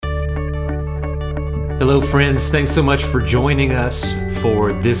Hello, friends. Thanks so much for joining us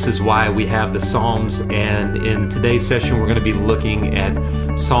for This Is Why We Have the Psalms. And in today's session, we're going to be looking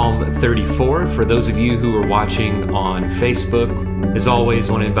at Psalm 34. For those of you who are watching on Facebook, as always,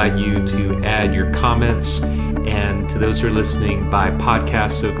 I want to invite you to add your comments. And to those who are listening by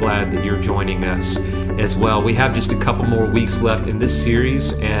podcast, so glad that you're joining us as well. We have just a couple more weeks left in this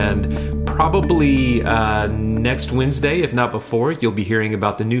series, and probably next Wednesday, if not before, you'll be hearing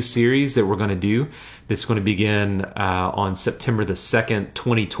about the new series that we're going to do. That's going to begin on September the 2nd,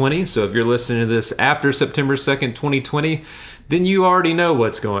 2020. So if you're listening to this after September 2nd, 2020, then you already know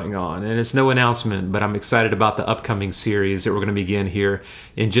what's going on. And it's no announcement, but I'm excited about the upcoming series that we're going to begin here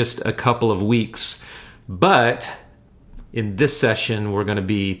in just a couple of weeks. But in this session, we're going to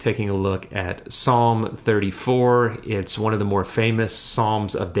be taking a look at Psalm 34. It's one of the more famous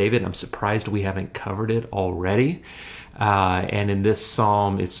Psalms of David. I'm surprised we haven't covered it already. And in this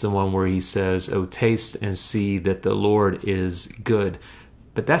psalm, it's the one where he says, "Oh, taste and see that the Lord is good."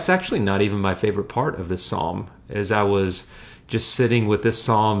 But that's actually not even my favorite part of this psalm. As I was just sitting with this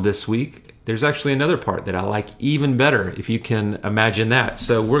psalm this week, there's actually another part that I like even better, if you can imagine that.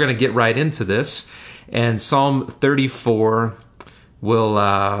 So we're going to get right into this. And Psalm 34 will,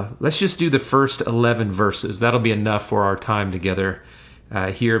 let's just do the first 11 verses. That'll be enough for our time together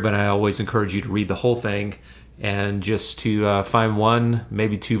here, but I always encourage you to read the whole thing and just to find one,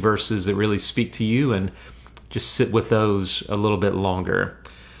 maybe two verses that really speak to you and just sit with those a little bit longer.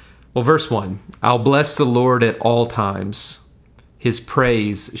 Well, verse 1, "I'll bless the Lord at all times. His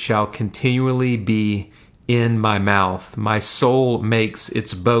praise shall continually be in my mouth. My soul makes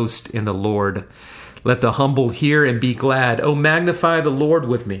its boast in the Lord. Let the humble hear and be glad. Oh, magnify the Lord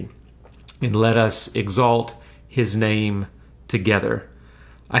with me, and let us exalt his name together.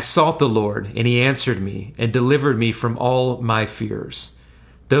 I sought the Lord, and he answered me and delivered me from all my fears.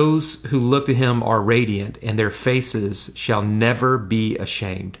 Those who look to him are radiant, and their faces shall never be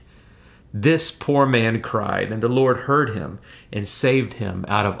ashamed. This poor man cried, and the Lord heard him and saved him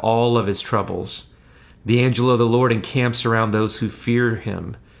out of all of his troubles. The angel of the Lord encamps around those who fear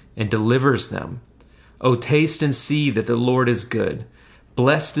him and delivers them. Oh, taste and see that the Lord is good.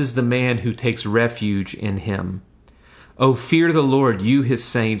 Blessed is the man who takes refuge in him. Oh, fear the Lord, you his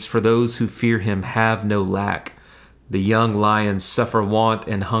saints, for those who fear him have no lack. The young lions suffer want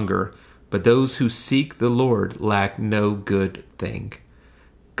and hunger, but those who seek the Lord lack no good thing.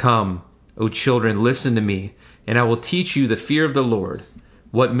 Come, O children, listen to me, and I will teach you the fear of the Lord.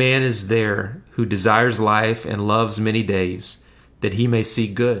 What man is there who desires life and loves many days, that he may see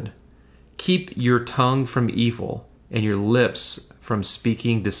good? Keep your tongue from evil and your lips from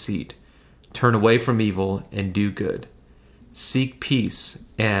speaking deceit. Turn away from evil and do good. Seek peace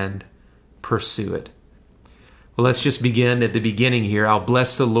and pursue it." Well, let's just begin at the beginning here. "I'll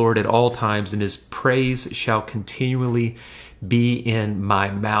bless the Lord at all times, and his praise shall continually be in my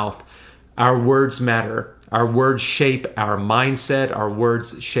mouth." Our words matter. Our words shape our mindset. Our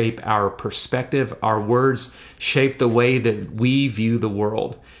words shape our perspective. Our words shape the way that we view the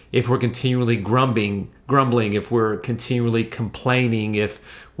world. If we're continually grumbling, if we're continually complaining, if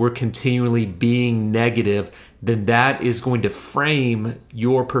we're continually being negative, then that is going to frame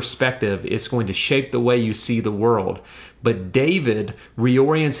your perspective. It's going to shape the way you see the world. But David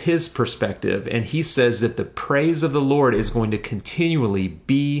reorients his perspective, and he says that the praise of the Lord is going to continually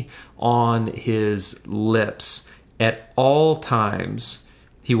be on his lips. At all times,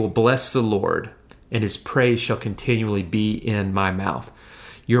 he will bless the Lord, and his praise shall continually be in my mouth.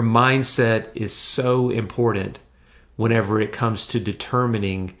 Your mindset is so important whenever it comes to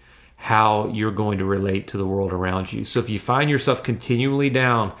determining how you're going to relate to the world around you. So if you find yourself continually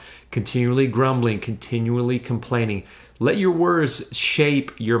down, continually grumbling, continually complaining, let your words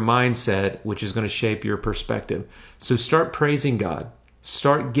shape your mindset, which is going to shape your perspective. So start praising God.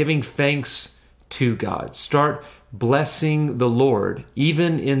 Start giving thanks to God. Start blessing the Lord.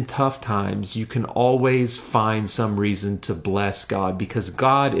 Even in tough times, you can always find some reason to bless God, because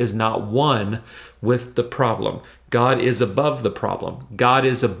God is not one with the problem. God is above the problem. God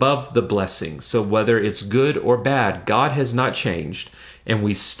is above the blessing. So whether it's good or bad, God has not changed, and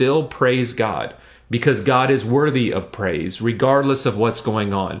we still praise God because God is worthy of praise regardless of what's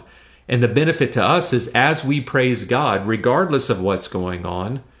going on. And the benefit to us is, as we praise God regardless of what's going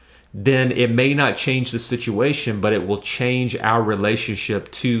on, then it may not change the situation, but it will change our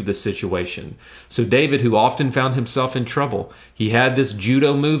relationship to the situation. So David, who often found himself in trouble, he had this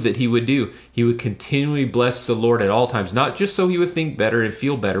judo move that he would do. He would continually bless the Lord at all times, not just so he would think better and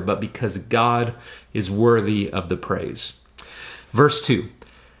feel better, but because God is worthy of the praise. Verse 2,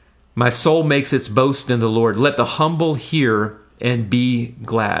 "My soul makes its boast in the Lord. Let the humble hear and be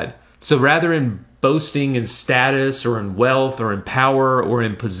glad." So rather boasting in status or in wealth or in power or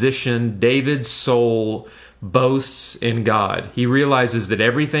in position. David's soul boasts in God. He realizes that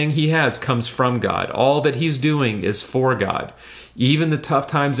everything he has comes from God. All that he's doing is for God. Even the tough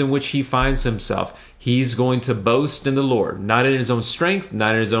times in which he finds himself, he's going to boast in the Lord, not in his own strength,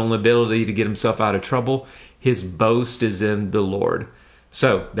 not in his own ability to get himself out of trouble. His boast is in the Lord.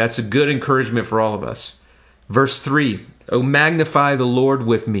 So that's a good encouragement for all of us. Verse 3, "O magnify the Lord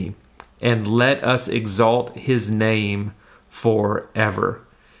with me, and let us exalt his name forever."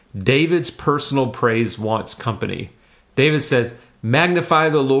 David's personal praise wants company. David says, magnify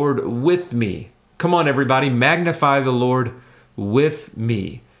the Lord with me. Come on, everybody, magnify the Lord with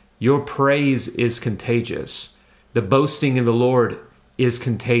me. Your praise is contagious. The boasting in the Lord is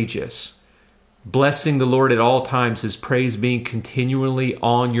contagious. Blessing the Lord at all times, his praise being continually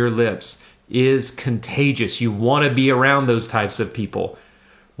on your lips, is contagious. You want to be around those types of people.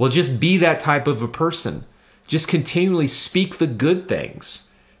 Well, just be that type of a person. Just continually speak the good things.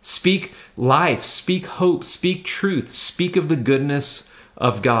 Speak life, speak hope, speak truth, speak of the goodness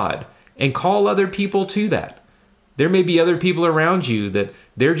of God, and call other people to that. There may be other people around you that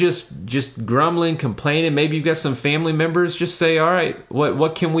they're just grumbling, complaining. Maybe you've got some family members. Just say, all right,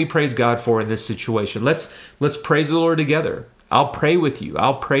 what can we praise God for in this situation? Let's praise the Lord together. I'll pray with you.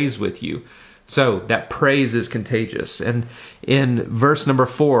 I'll praise with you. So that praise is contagious. And in verse number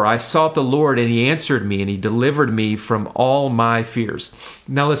 4, "I sought the Lord, and he answered me, and he delivered me from all my fears."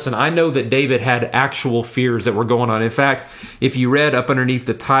 Now listen, I know that David had actual fears that were going on. In fact, if you read up underneath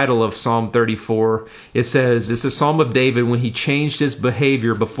the title of Psalm 34, it says, it's a psalm of David when he changed his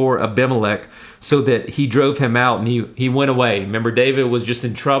behavior before Abimelech so that he drove him out and he went away. Remember, David was just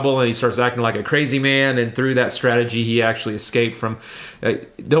in trouble and he starts acting like a crazy man, and through that strategy, he actually escaped from...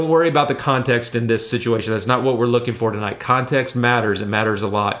 Don't worry about the context in this situation. That's not what we're looking for tonight. Context matters. It matters a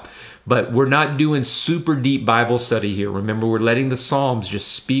lot. But we're not doing super deep Bible study here. Remember, we're letting the Psalms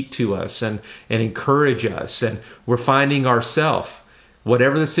just speak to us and encourage us. And we're finding ourselves,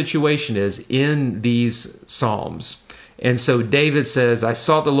 whatever the situation is, in these Psalms. And so David says, "I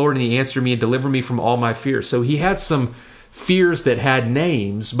sought the Lord, and he answered me and delivered me from all my fears." So he had some fears that had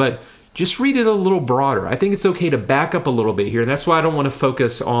names, but just read it a little broader. I think it's okay to back up a little bit here. And that's why I don't want to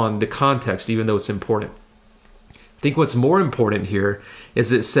focus on the context, even though it's important. I think what's more important here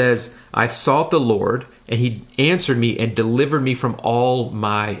is it says, "I sought the Lord, and he answered me and delivered me from all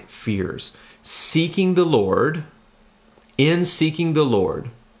my fears." Seeking the Lord, in seeking the Lord,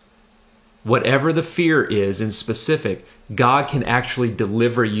 whatever the fear is in specific, God can actually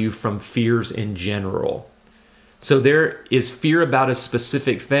deliver you from fears in general. So there is fear about a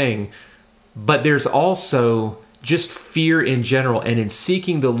specific thing, but there's also just fear in general. And in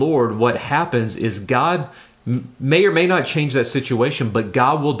seeking the Lord, what happens is God may or may not change that situation, but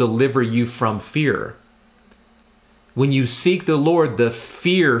God will deliver you from fear. When you seek the Lord, the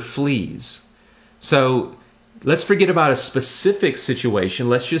fear flees. So let's forget about a specific situation.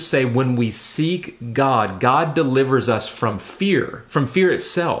 Let's just say when we seek God, God delivers us from fear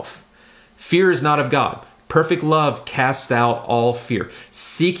itself. Fear is not of God. Perfect love casts out all fear.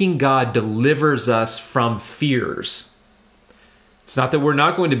 Seeking God delivers us from fears. It's not that we're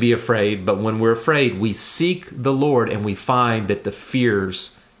not going to be afraid, but when we're afraid, we seek the Lord and we find that the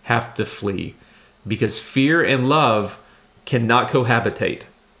fears have to flee. Because fear and love cannot cohabitate.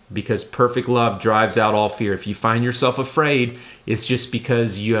 Because perfect love drives out all fear. If you find yourself afraid, it's just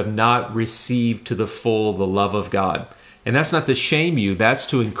because you have not received to the full the love of God. And that's not to shame you, that's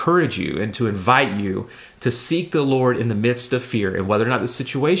to encourage you and to invite you to seek the Lord in the midst of fear. And whether or not the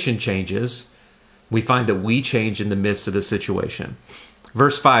situation changes, we find that we change in the midst of the situation.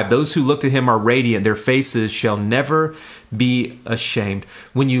 Verse 5, "Those who look to him are radiant, their faces shall never be ashamed."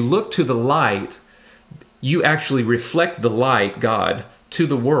 When you look to the light, you actually reflect the light, God, to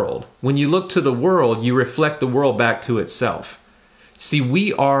the world. When you look to the world, you reflect the world back to itself. See,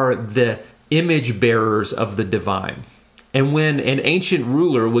 we are the image bearers of the divine. And when an ancient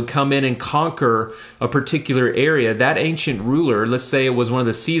ruler would come in and conquer a particular area, that ancient ruler, let's say it was one of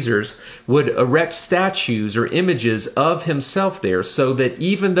the Caesars, would erect statues or images of himself there so that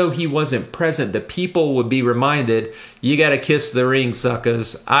even though he wasn't present, the people would be reminded, you got to kiss the ring,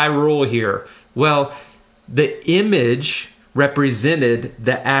 suckers. I rule here. Well, the image represented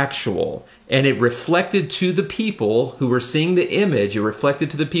the actual, and it reflected to the people who were seeing the image, it reflected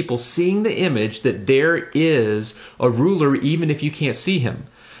to the people seeing the image that there is a ruler even if you can't see him.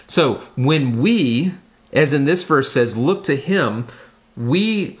 So when we, as in this verse says, look to him,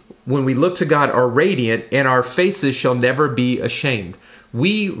 when we look to God, are radiant and our faces shall never be ashamed.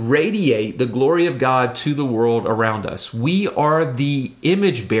 We radiate the glory of God to the world around us. We are the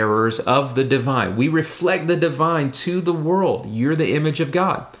image bearers of the divine. We reflect the divine to the world. You're the image of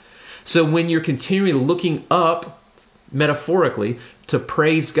God. So when you're continually looking up, metaphorically, to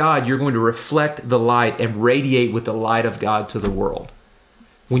praise God, you're going to reflect the light and radiate with the light of God to the world.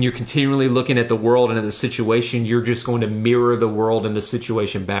 When you're continually looking at the world and at the situation, you're just going to mirror the world and the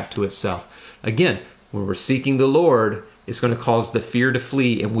situation back to itself. Again, when we're seeking the Lord, it's going to cause the fear to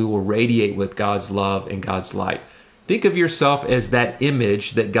flee, and we will radiate with God's love and God's light. Think of yourself as that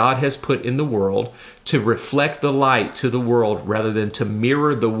image that God has put in the world to reflect the light to the world rather than to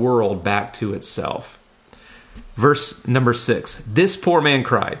mirror the world back to itself. Verse number 6, this poor man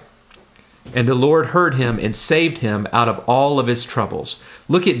cried, and the Lord heard him and saved him out of all of his troubles.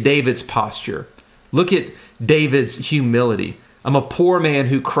 Look at David's posture. Look at David's humility. I'm a poor man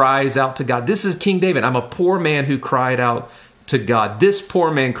who cries out to God. This is King David. I'm a poor man who cried out to God. This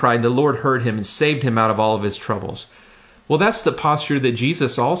poor man cried, and the Lord heard him and saved him out of all of his troubles. Well, that's the posture that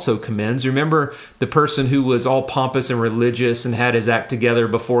Jesus also commends. Remember the person who was all pompous and religious and had his act together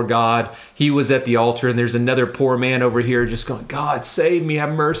before God. He was at the altar, and there's another poor man over here just going, God, save me,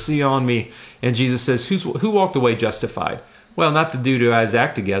 have mercy on me. And Jesus says, who walked away justified? Well, not the dude who had his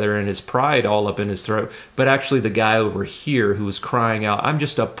act together and his pride all up in his throat, but actually the guy over here who was crying out,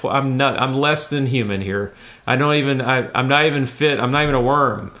 I'm less than human here. I'm not even fit. I'm not even a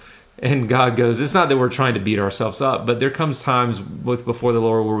worm. And God goes, it's not that we're trying to beat ourselves up, but there comes times before the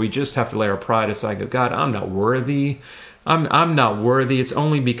Lord where we just have to lay our pride aside and go, God, I'm not worthy. I'm not worthy. It's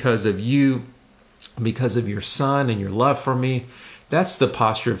only because of you, because of your Son and your love for me. That's the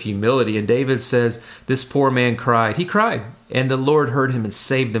posture of humility. And David says, this poor man cried. He cried, and the Lord heard him and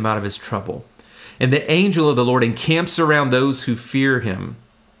saved him out of his trouble. And the angel of the Lord encamps around those who fear him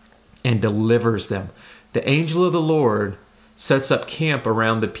and delivers them. The angel of the Lord sets up camp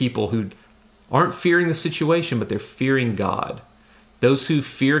around the people who aren't fearing the situation, but they're fearing God. Those who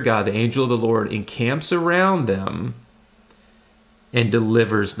fear God, the angel of the Lord encamps around them and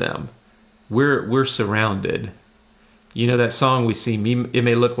delivers them. We're surrounded. You know that song we sing, it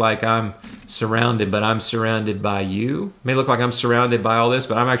may look like I'm surrounded, but I'm surrounded by you. It may look like I'm surrounded by all this,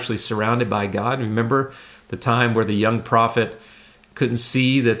 but I'm actually surrounded by God. Remember the time where the young prophet couldn't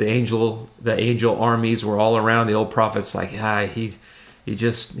see that the angel armies were all around. The old prophet's like, he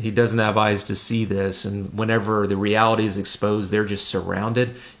doesn't have eyes to see this. And whenever the reality is exposed, they're just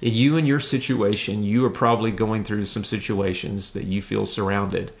surrounded. And you in your situation, you are probably going through some situations that you feel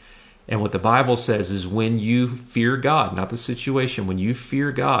surrounded. And what the Bible says is when you fear God, not the situation, when you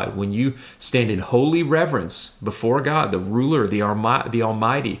fear God, when you stand in holy reverence before God, the ruler, the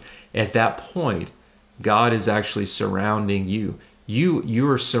Almighty, at that point, God is actually surrounding you. You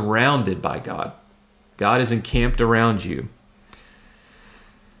are surrounded by God. God is encamped around you.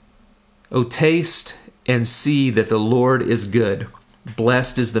 Oh, taste and see that the Lord is good.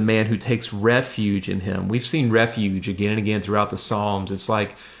 Blessed is the man who takes refuge in him. We've seen refuge again and again throughout the Psalms. It's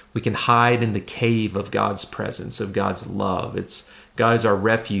like we can hide in the cave of God's presence, of God's love. God is our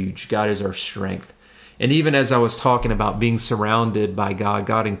refuge. God is our strength. And even as I was talking about being surrounded by God,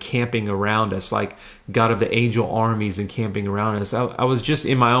 God encamping around us, like God of the angel armies encamping around us, I was just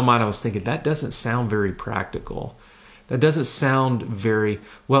in my own mind, I was thinking, that doesn't sound very practical. That doesn't sound very,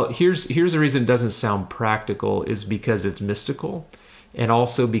 well, here's the reason it doesn't sound practical is because it's mystical and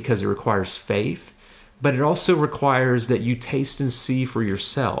also because it requires faith, but it also requires that you taste and see for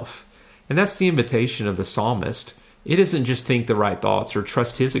yourself. And that's the invitation of the psalmist. It isn't just think the right thoughts or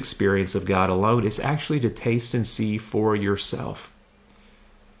trust his experience of God alone. It's actually to taste and see for yourself.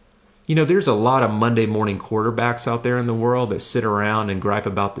 You know, there's a lot of Monday morning quarterbacks out there in the world that sit around and gripe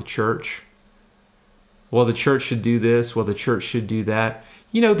about the church. Well, the church should do this. Well, the church should do that.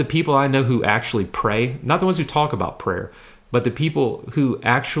 You know, the people I know who actually pray, not the ones who talk about prayer, but the people who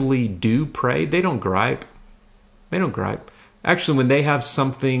actually do pray, they don't gripe. They don't gripe. Actually, when they have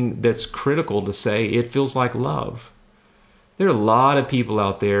something that's critical to say, it feels like love. There are a lot of people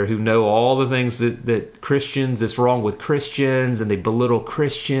out there who know all the things that Christians, that's wrong with Christians, and they belittle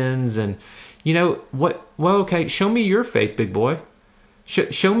Christians. And you know what? Well, okay, show me your faith, big boy.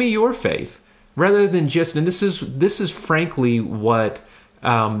 Show me your faith. Rather than just, and this is frankly what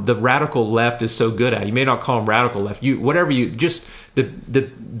the radical left is so good at. You may not call them radical left. Just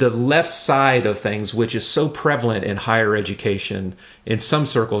the left side of things, which is so prevalent in higher education, in some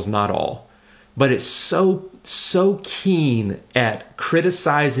circles, not all. But it's so keen at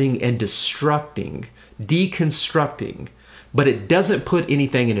criticizing and deconstructing, but it doesn't put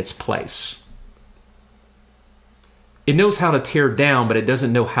anything in its place. It knows how to tear down, but it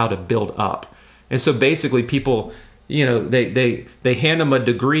doesn't know how to build up. And so basically people, they hand them a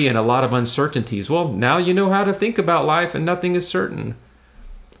degree and a lot of uncertainties. Well, now you know how to think about life and nothing is certain.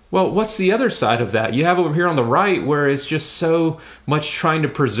 Well, what's the other side of that? You have over here on the right where it's just so much trying to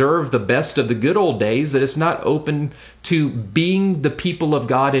preserve the best of the good old days that it's not open to being the people of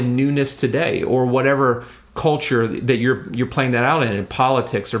God in newness today, or whatever culture that you're playing that out in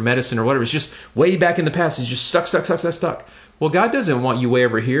politics or medicine or whatever. It's just way back in the past. It's just stuck. Well, God doesn't want you way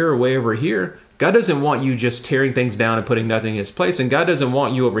over here or way over here. God doesn't want you just tearing things down and putting nothing in its place. And God doesn't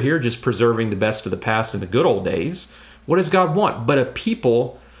want you over here just preserving the best of the past and the good old days. What does God want? But a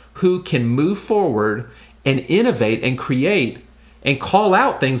people who can move forward and innovate and create and call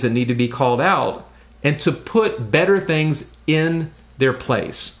out things that need to be called out, and to put better things in their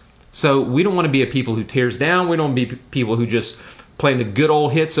place. So we don't want to be a people who tears down. We don't want to be people who just playing the good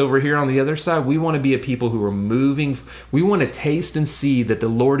old hits over here on the other side. We want to be a people who are moving. We want to taste and see that the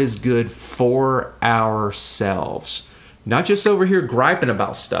Lord is good for ourselves. Not just over here griping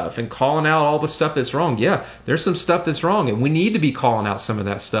about stuff and calling out all the stuff that's wrong. Yeah, there's some stuff that's wrong, and we need to be calling out some of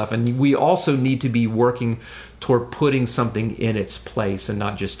that stuff. And we also need to be working toward putting something in its place and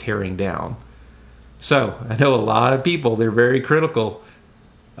not just tearing down. So I know a lot of people, they're very critical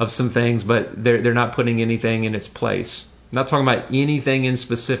of some things, but they're not putting anything in its place. I'm not talking about anything in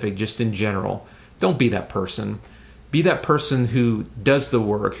specific, just in general. Don't be that person. Be that person who does the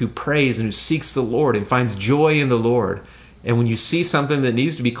work, who prays and who seeks the Lord and finds joy in the Lord. And when you see something that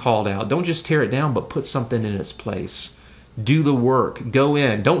needs to be called out, don't just tear it down, but put something in its place. Do the work. Go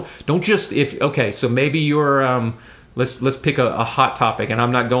in. Don't just so maybe you're let's pick a hot topic, and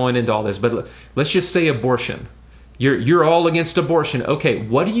I'm not going into all this, but let's just say abortion. You're all against abortion. Okay,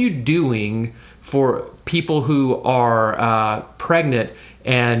 what are you doing for people who are pregnant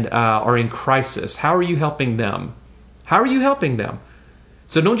and are in crisis? How are you helping them? How are you helping them?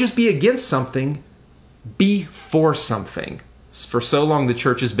 So don't just be against something, be for something. For so long, the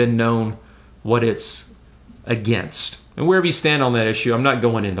church has been known what it's against. And wherever you stand on that issue, I'm not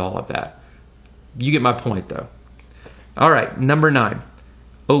going into all of that. You get my point, though. All right, number 9.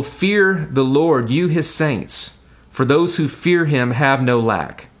 Oh, fear the Lord, you his saints, for those who fear him have no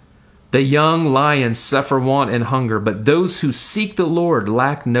lack. The young lions suffer want and hunger, but those who seek the Lord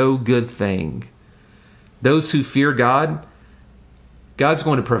lack no good thing. Those who fear God, God's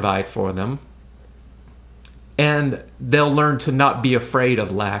going to provide for them. And they'll learn to not be afraid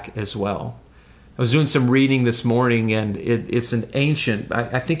of lack as well. I was doing some reading this morning, and it's an ancient,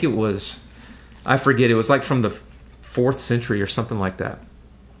 I think it was, I forget, it was like from the 4th century or something like that.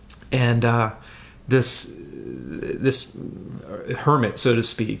 And this hermit, so to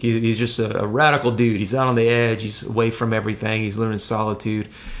speak, he's just a radical dude. He's out on the edge. He's away from everything. He's living in solitude.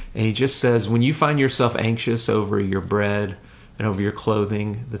 And he just says, when you find yourself anxious over your bread and over your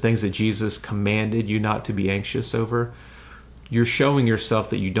clothing, the things that Jesus commanded you not to be anxious over, you're showing yourself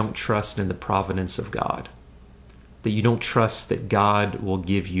that you don't trust in the providence of God, that you don't trust that God will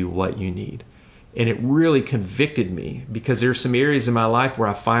give you what you need. And it really convicted me, because there's some areas in my life where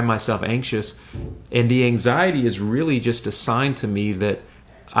I find myself anxious, and the anxiety is really just a sign to me that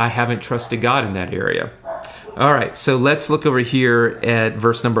I haven't trusted God in that area. All right, so let's look over here at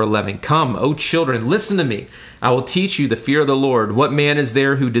verse number 11. Come, O children, listen to me. I will teach you the fear of the Lord. What man is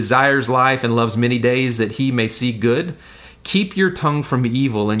there who desires life and loves many days that he may see good? Keep your tongue from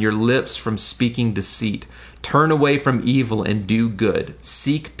evil and your lips from speaking deceit. Turn away from evil and do good.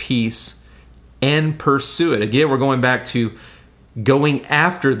 Seek peace and pursue it. Again, we're going back to going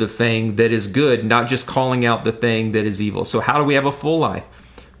after the thing that is good, not just calling out the thing that is evil. So how do we have a full life?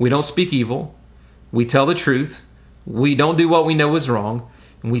 We don't speak evil. We tell the truth. We don't do what we know is wrong.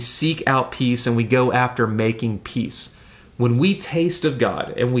 And we seek out peace, and we go after making peace. When we taste of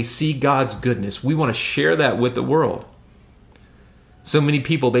God and we see God's goodness, we want to share that with the world. So many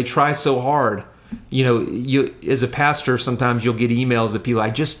people, they try so hard. You as a pastor, sometimes you'll get emails of people, I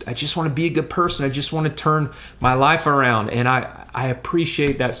just want to be a good person. I just want to turn my life around. And I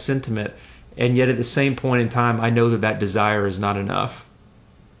appreciate that sentiment. And yet at the same point in time, I know that desire is not enough.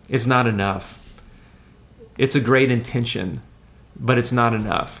 It's not enough. It's a great intention, but it's not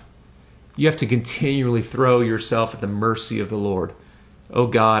enough. You have to continually throw yourself at the mercy of the Lord. Oh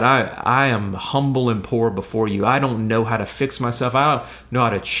God, I am humble and poor before you. I don't know how to fix myself. I don't know how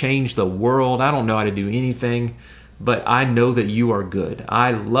to change the world. I don't know how to do anything, but I know that you are good.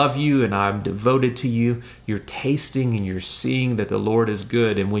 I love you and I'm devoted to you. You're tasting and you're seeing that the Lord is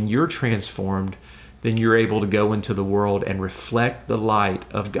good. And when you're transformed, then you're able to go into the world and reflect the light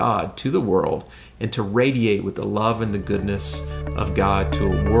of God to the world, and to radiate with the love and the goodness of God to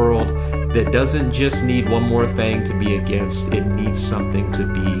a world that doesn't just need one more thing to be against, it needs something to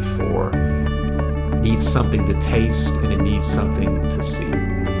be for. needs something to taste and it needs something to see.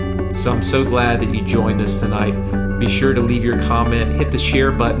 So I'm so glad that you joined us tonight. Be sure to leave your comment, hit the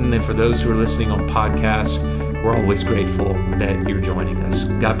share button, and for those who are listening on podcast, we're always grateful that you're joining us.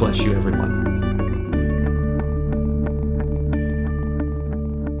 God bless you, everyone.